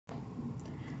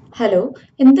Hello,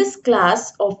 in this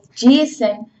class of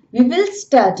GSM, we will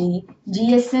study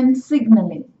GSM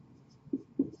signaling.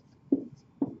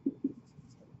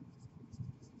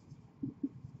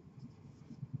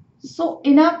 So,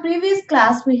 in our previous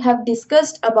class, we have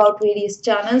discussed about various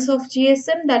channels of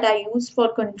GSM that are used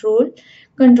for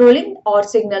controlling or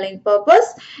signaling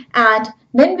purpose, and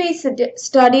then we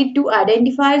studied two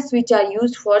identifiers which are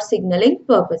used for signaling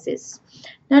purposes.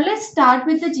 Now, let's start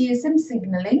with the GSM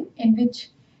signaling, in which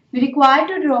we require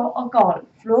to draw a call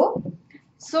flow.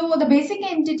 So, the basic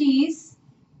entities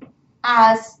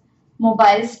as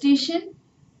mobile station,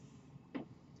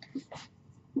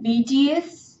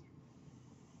 BTS,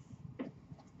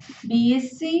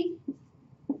 BSC,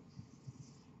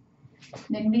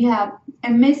 then we have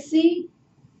MSC,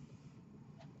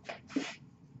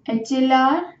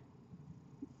 HLR,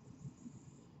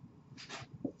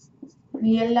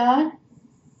 VLR,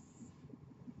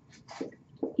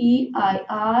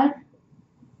 EIR,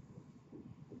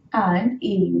 and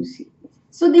AUC.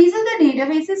 So these are the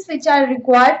databases which are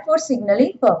required for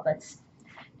signaling purpose.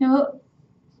 Now,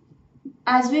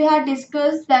 as we had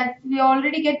discussed that we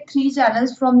already get three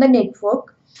channels from the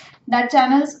network. That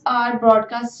channels are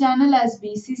broadcast channel as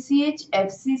BCCH,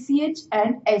 FCCH,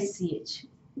 and SCH.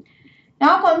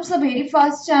 Now comes the very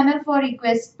first channel for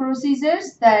request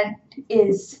procedures, that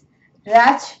is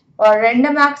RACH or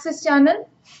random access channel.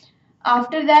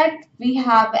 After that we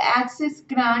have access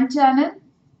grant channel.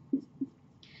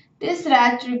 This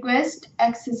RACH request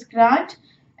access grant,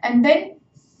 and then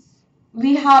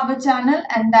we have a channel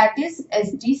and that is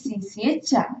SDCCH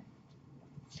channel.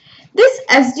 This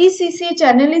SDCCH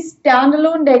channel is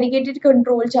standalone dedicated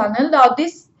control channel. Now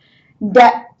this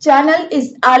channel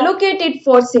is allocated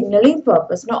for signaling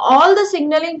purpose. Now all the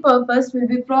signaling purpose will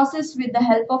be processed with the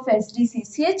help of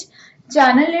SDCCH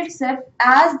channel itself,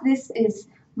 as this is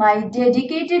my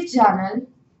dedicated channel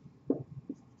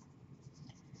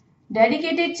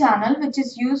which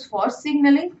is used for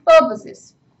signaling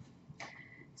purposes.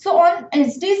 So on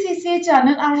SDCCH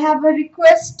channel I have a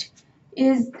request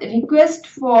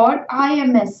for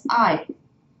IMSI.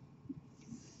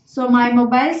 So my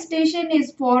mobile station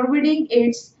is forwarding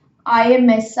its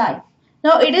IMSI.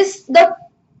 Now it is the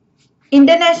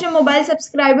international mobile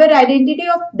subscriber identity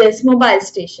of this mobile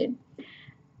station.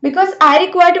 Because I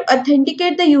require to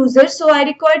authenticate the user, so I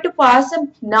require to pass a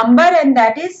number, and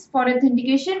that is for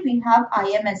authentication we have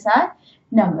IMSI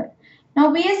number.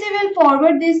 Now BSC will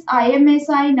forward this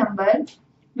IMSI number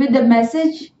with the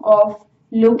message of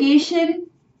location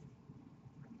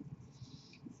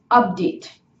update.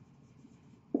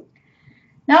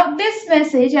 Now this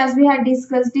message, as we had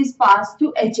discussed, is passed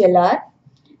to HLR.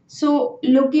 So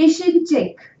location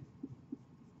check,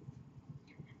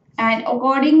 and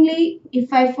accordingly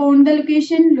if I found the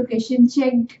location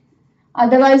checked.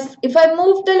 Otherwise if I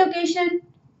move the location,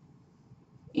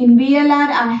 in VLR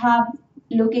I have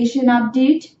location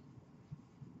update.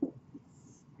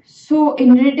 So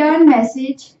in return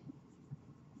message,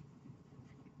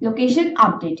 location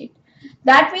updated.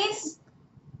 That means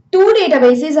two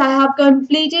databases, I have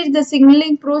completed the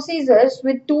signaling procedures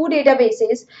with two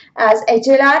databases as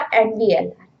HLR and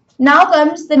VLR. Now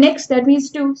comes the next, that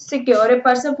means to secure a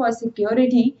person for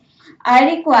security.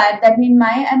 I require, that means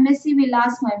my MSC will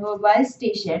ask my mobile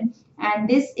station, and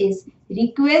this is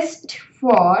request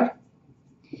for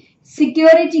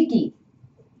security key,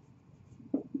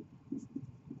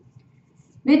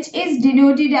 which is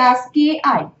denoted as KI.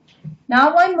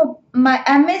 Now my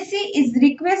MSC is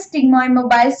requesting my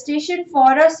mobile station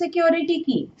for a security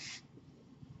key.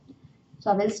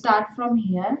 So I will start from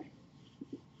here.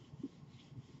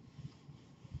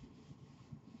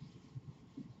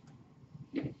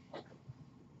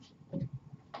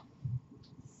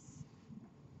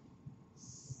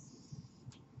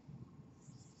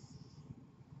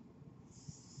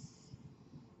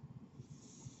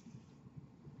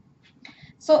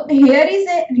 So here is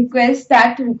a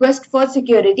request for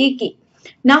security key.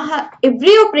 Now every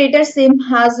operator SIM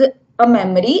has a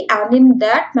memory, and in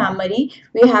that memory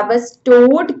we have a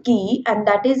stored key, and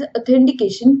that is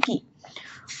authentication key.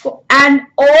 And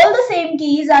all the same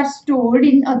keys are stored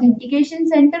in Authentication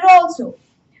Centre also.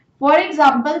 For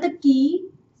example, the key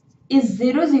is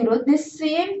 00. This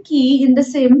same key in the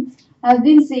SIM has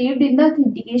been saved in the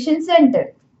Authentication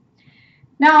Centre.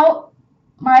 Now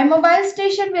my mobile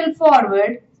station will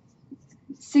forward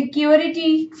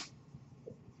security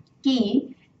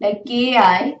key like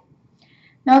KI.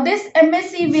 Now this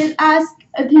MSC will ask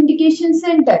Authentication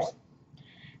Centre.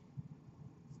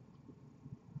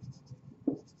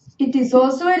 It is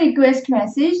also a request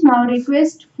message. Now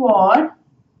request for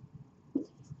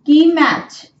key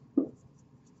match.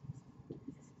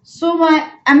 So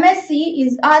my MSC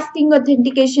is asking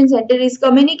Authentication Center, is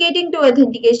communicating to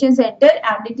Authentication Center,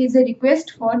 and it is a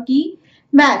request for key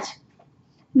match.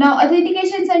 Now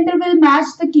Authentication Center will match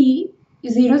the key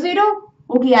 00.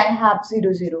 Okay, I have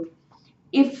 00.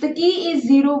 If the key is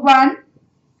 01,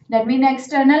 that means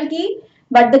external key,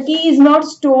 but the key is not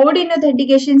stored in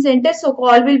Authentication Center, so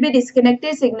call will be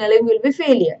disconnected, signaling will be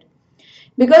failure.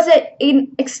 Because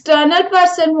an external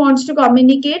person wants to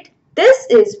communicate, this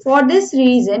is for this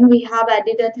reason we have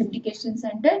added Authentication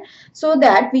Center, so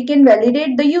that we can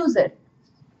validate the user.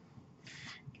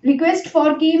 Request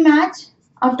for key match.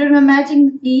 After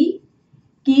matching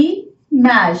key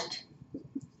matched.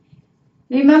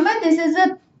 Remember, this is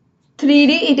a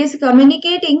 3D, it is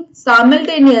communicating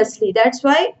simultaneously. That's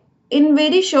why in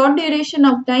very short duration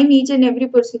of time, each and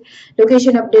every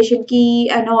location updation key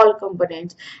and all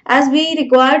components, as we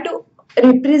require to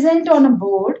represent on a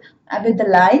board with the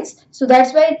lines, so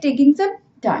that's why it's taking some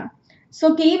time.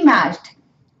 So key matched.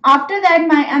 After that,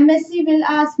 my MSC will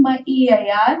ask my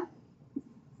EIR,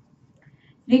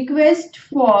 request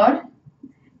for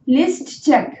list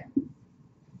check.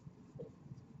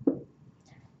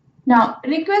 Now,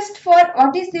 request for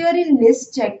what is there in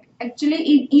list check? Actually,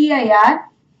 in EIR,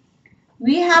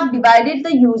 we have divided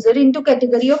the user into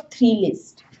category of 3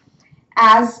 lists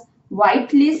as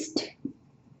white list,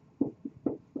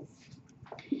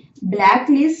 black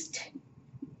list,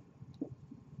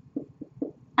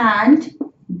 and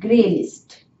gray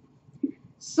list.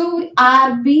 So,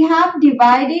 we have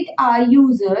divided our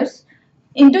users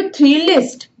into 3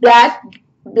 lists, black,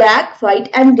 white,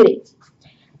 and gray.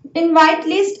 In white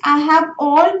list, I have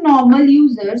all normal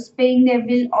users paying their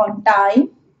bill on time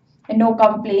and no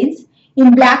complaints.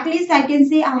 In blacklist, I can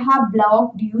say I have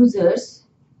blocked users.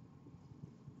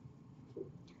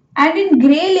 And in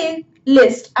gray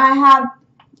list, I have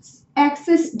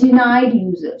access denied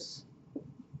users.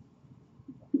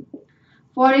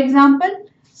 For example,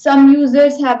 some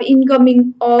users have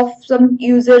incoming off, some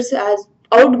users has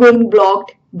outgoing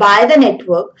blocked by the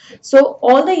network. So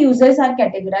all the users are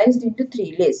categorized into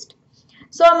 3 lists.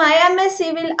 So my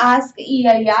MSC will ask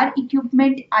EIR,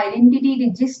 equipment identity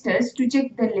registers, to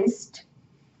check the list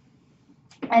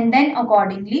and then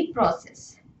accordingly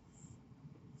process.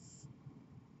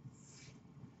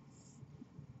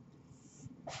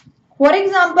 For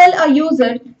example, a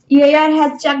user EIR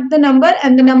has checked the number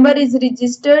and the number is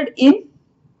registered in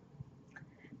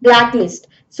blacklist.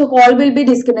 So call will be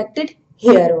disconnected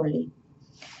here only.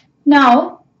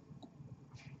 Now,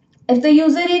 if the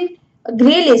user in a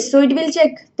gray list, so it will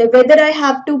check that whether I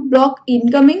have to block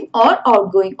incoming or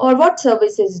outgoing, or what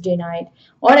service is denied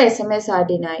or SMS are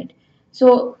denied.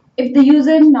 So if the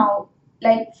user now,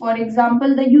 like for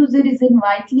example, the user is in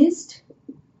white list.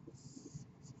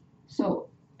 So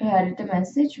here is the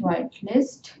message, white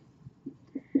list.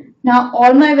 Now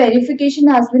all my verification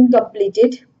has been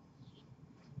completed.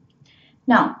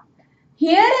 Now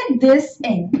here at this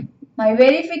end, my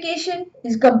verification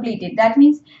is completed. That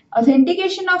means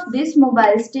authentication of this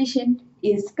mobile station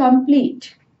is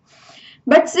complete.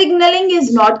 But signaling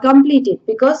is not completed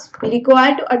because we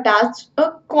require to attach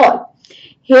a call.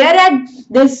 Here at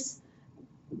this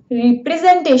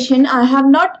representation, I have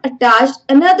not attached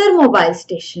another mobile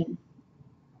station.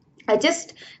 I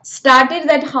just started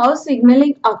that how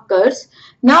signaling occurs.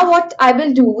 Now what I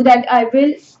will do, that I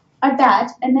will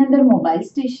attach another mobile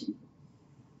station.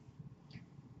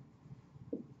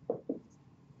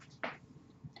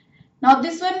 Now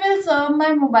this one will serve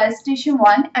my mobile station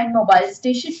 1 and mobile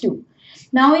station 2.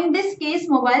 Now in this case,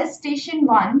 mobile station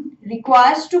 1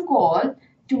 requires to call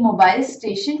to mobile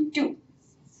station 2.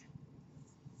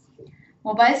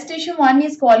 Mobile station 1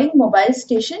 is calling mobile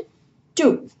station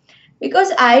 2.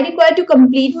 Because I require to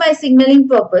complete my signaling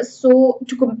purpose. So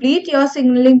to complete your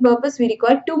signaling purpose, we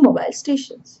require 2 mobile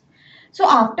stations. So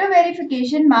after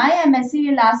verification, my MSC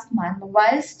will ask my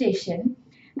mobile station,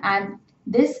 and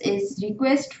this is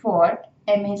request for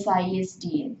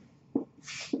MSISDN.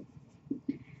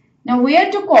 Now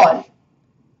where to call?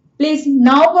 Please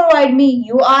now provide me,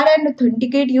 you are an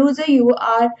authenticate user, you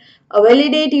are a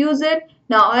validate user.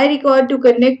 Now I require to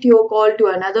connect your call to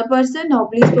another person. Now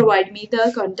please provide me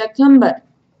the contact number.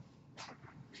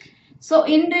 So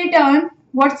in return,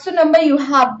 what's the number you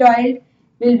have dialed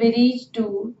will be reached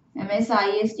to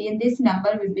MSISD, and this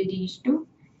number will be reached to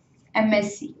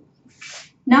MSC.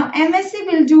 Now MSC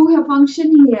will do a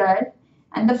function here,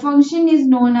 and the function is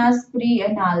known as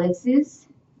pre-analysis,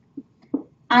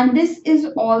 and this is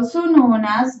also known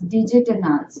as digit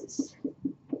analysis.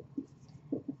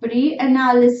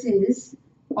 Pre-analysis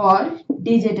or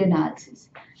digit analysis.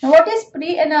 Now what is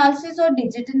pre-analysis or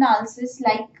digit analysis?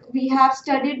 Like we have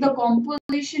studied the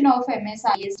composition of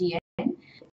MSISDN.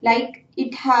 Like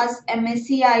it has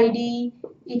MSC ID,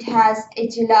 it has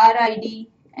HLR ID,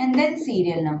 and then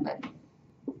serial number.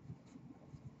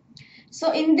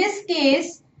 So in this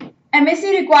case,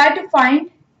 MSC required to find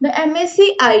the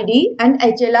MSC ID and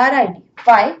HLR ID.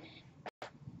 Why?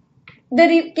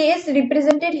 The case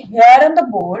represented here on the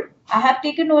board, I have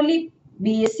taken only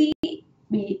BSC,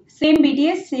 same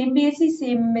BTS, same BSC,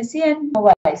 same MSC and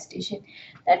mobile station.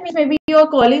 That means maybe you are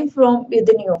calling from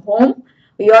within your home,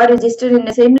 you are registered in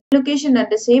the same location at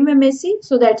the same MSC.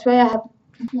 So that's why I have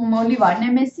only one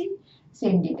MSC,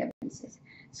 same databases.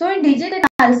 So in digit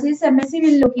analysis, MSC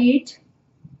will locate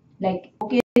like,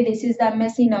 okay, this is the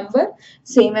MSC number,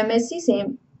 same MSC,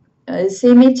 same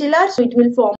HLR, so it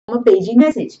will form a paging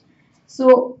message.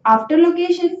 So after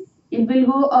location, it will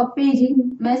go a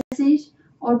paging message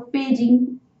or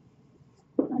paging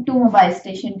to mobile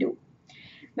station 2.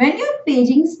 When your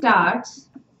paging starts,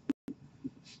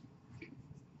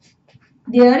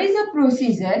 there is a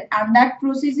procedure and that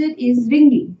procedure is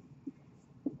ringing.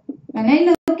 When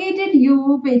I located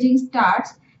you, paging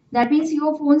starts, that means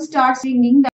your phone starts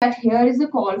ringing that here is a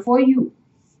call for you.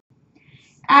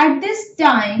 At this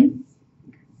time,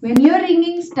 when your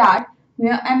ringing starts,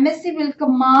 your MSC will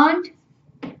command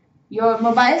your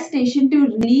mobile station to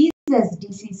release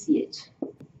SDCCH.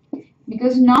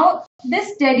 Because now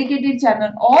this dedicated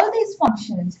channel, all these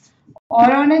functions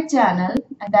are on a channel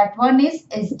and that one is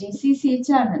SDCCH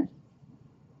channel.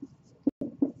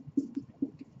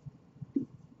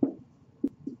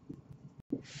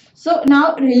 So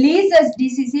now release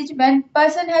SDCCH when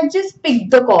person has just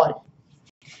picked the call.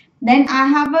 Then I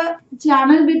have a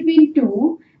channel between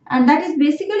two and that is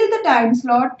basically the time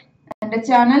slot and a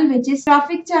channel which is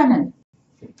traffic channel.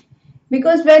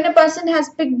 Because when a person has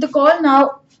picked the call,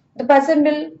 now the person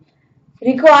will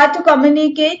require to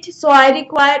communicate. So I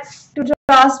require to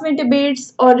transmit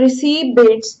bits or receive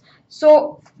bits.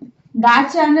 So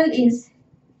that channel is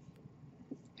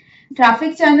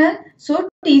traffic channel. So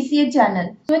TCA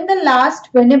channel. So in the last,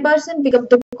 when a person pick up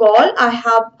the call, I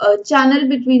have a channel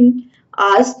between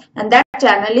us and that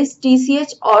channel is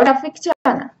TCH or traffic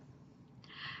channel.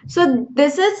 So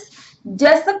this is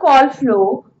just the call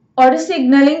flow or a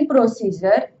signaling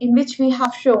procedure in which we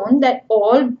have shown that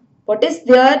all what is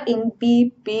there in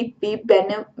beep, beep, beep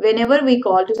whenever we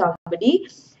call to somebody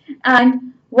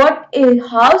and what is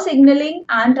how signaling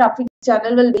and traffic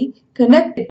channel will be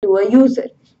connected to a user.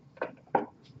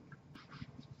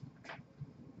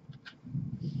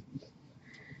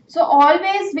 So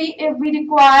always we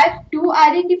require two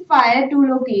identifiers to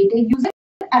locate a user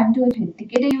and to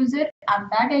authenticate a user, and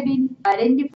that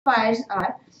identifiers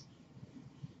are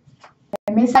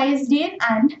MSISDN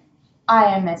and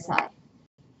IMSI.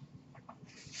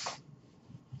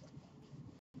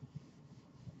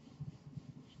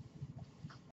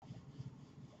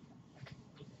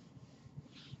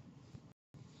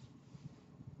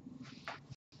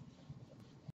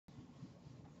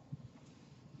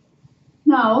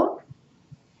 Now,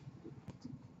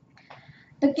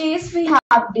 the case we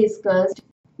have discussed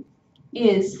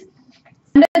is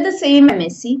under the same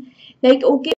MSC. Like,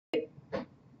 okay,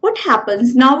 what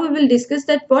happens? Now we will discuss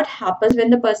that what happens when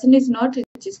the person is not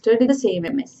registered in the same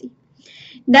MSC.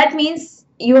 That means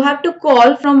you have to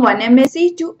call from one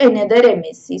MSC to another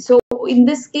MSC. So in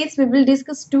this case, we will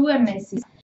discuss two MSCs.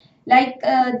 Like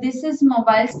this is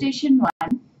mobile station 1.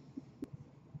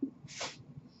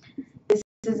 This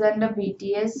is under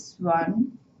BTS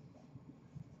 1,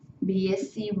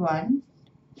 BSC 1,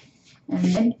 and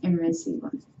then MSC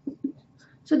 1.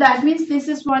 So that means this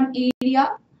is one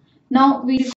area. Now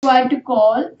we require to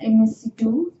call MSC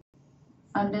 2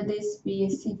 under this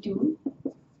BSC 2,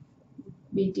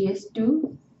 BTS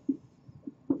 2,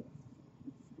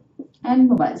 and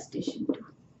mobile station 2.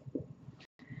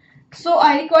 So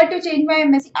I require to change my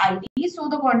MSC ID. So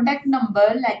the contact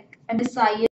number like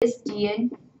MSISDN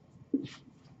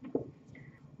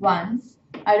 1.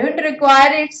 I don't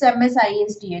require its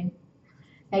MSISDN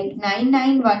like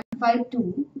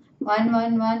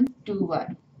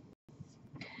 99152111121.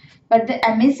 But the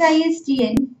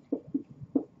MSISDN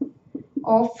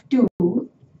of 2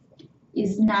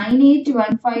 is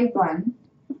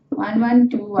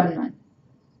 981511111.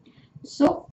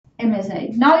 So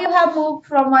MSI. Now you have moved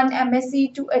from one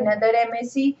MSC to another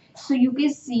MSC. So you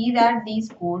can see that these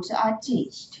codes are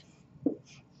changed.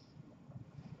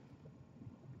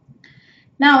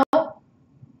 Now,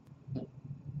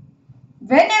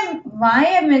 when my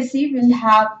MSC will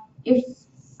have if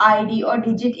ID or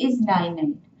digit is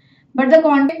 99, but the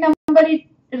contact number it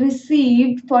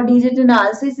received for digit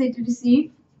analysis it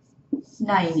received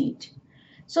 98.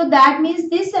 So that means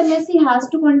this MSC has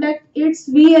to contact its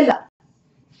VLR.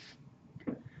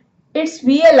 It's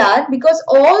VLR because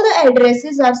all the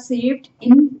addresses are saved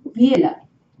in VLR.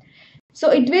 So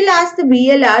it will ask the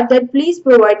VLR that please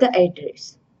provide the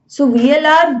address. So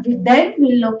VLR then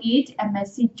will locate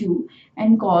MSC2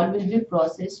 and call will be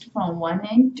processed from one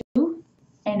end to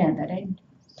another end.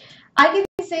 I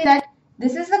can say that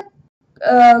this is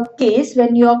a case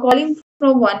when you are calling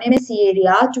from one MSC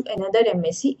area to another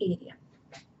MSC area.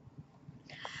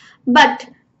 But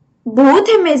both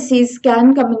MSCs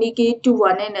can communicate to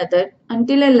one another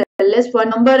until unless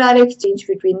one number are exchanged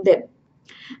between them.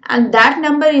 And that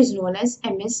number is known as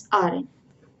MSRN.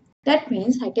 That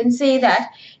means I can say that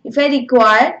if I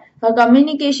require a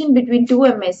communication between two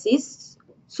MSCs,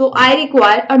 so I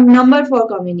require a number for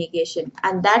communication,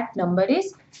 and that number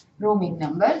is roaming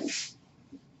number.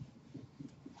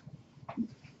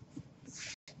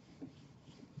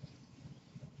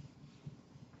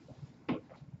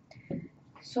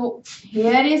 So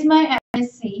here is my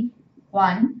MSC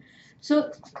 1.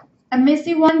 So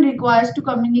MSC 1 requires to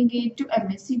communicate to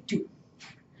MSC 2.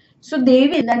 So they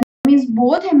will, that means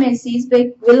both MSCs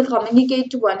will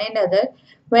communicate to one another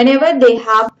whenever they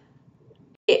have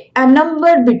a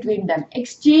number between them,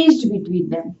 exchanged between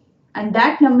them, and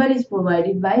that number is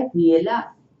provided by VLR.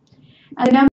 And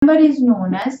the number is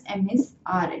known as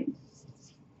MSRN.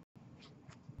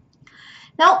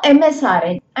 Now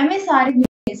MSRN. MSRN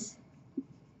is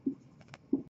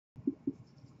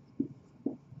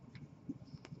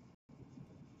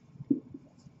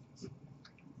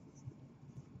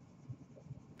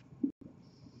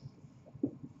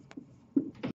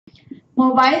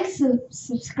mobile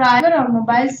subscriber or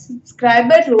mobile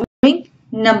subscriber roaming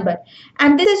number,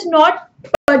 and this is not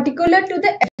particular to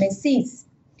the MSCs.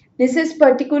 This is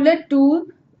particular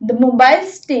to the mobile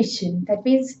station. That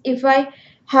means if I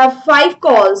have 5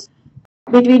 calls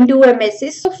between two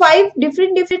MSCs, so 5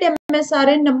 different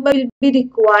MSRN number will be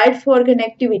required for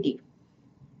connectivity.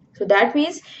 So that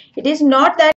means it is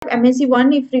not that MSC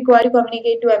 1 if required to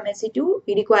communicate to MSC 2,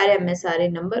 we require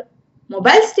MSRN number.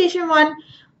 Mobile station 1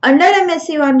 under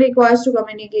MSC 1 requires to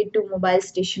communicate to mobile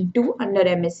station 2 under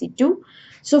MSC 2.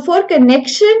 So for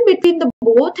connection between the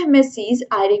both MSCs,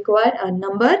 I require a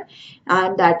number,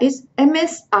 and that is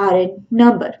MSRN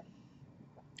number.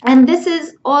 And this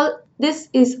is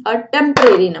a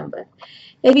temporary number.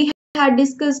 We had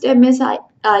discussed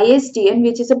ISDN,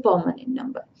 which is a permanent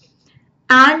number.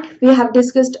 And we have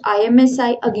discussed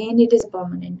IMSI, again it is a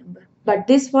permanent number. But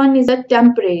this one is a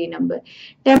temporary number.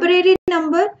 Temporary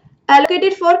number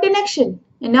allocated for connection,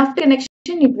 and after connection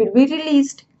it will be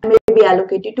released and may be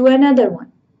allocated to another one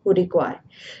who require.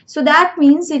 So that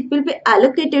means it will be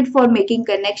allocated for making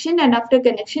connection, and after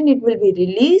connection it will be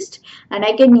released and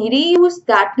I can reuse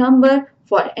that number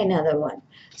for another one.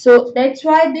 So that's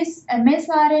why this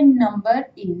MSRN number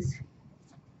is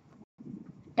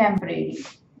temporary.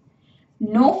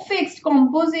 No fixed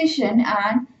composition,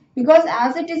 and because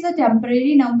as it is a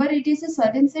temporary number, it is a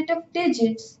certain set of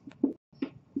digits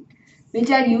which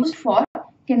are used for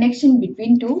connection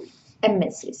between two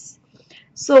MSCs.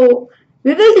 So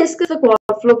we will discuss the call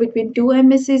flow between two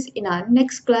MSCs in our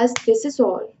next class. This is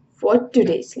all for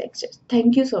today's lecture.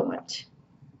 Thank you so much.